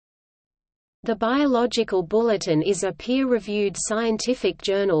The Biological Bulletin is a peer-reviewed scientific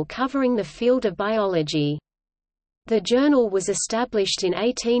journal covering the field of biology. The journal was established in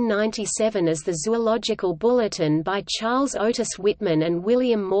 1897 as the Zoological Bulletin by Charles Otis Whitman and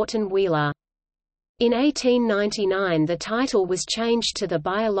William Morton Wheeler. In 1899 the title was changed to the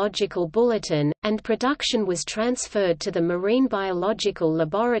Biological Bulletin, and production was transferred to the Marine Biological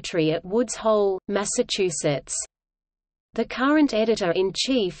Laboratory at Woods Hole, Massachusetts. The current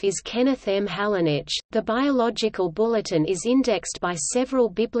editor-in-chief is Kenneth M. Halenich. The Biological Bulletin is indexed by several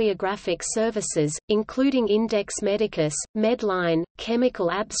bibliographic services, including Index Medicus, Medline, Chemical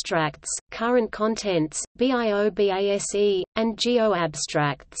Abstracts, Current Contents, BIOBASE, and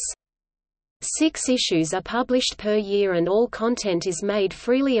GeoAbstracts. 6 issues are published per year and all content is made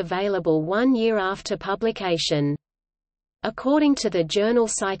freely available 1 year after publication. According to the Journal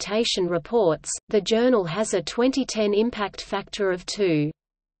Citation Reports, the journal has a 2010 impact factor of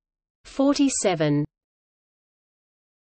 2.47.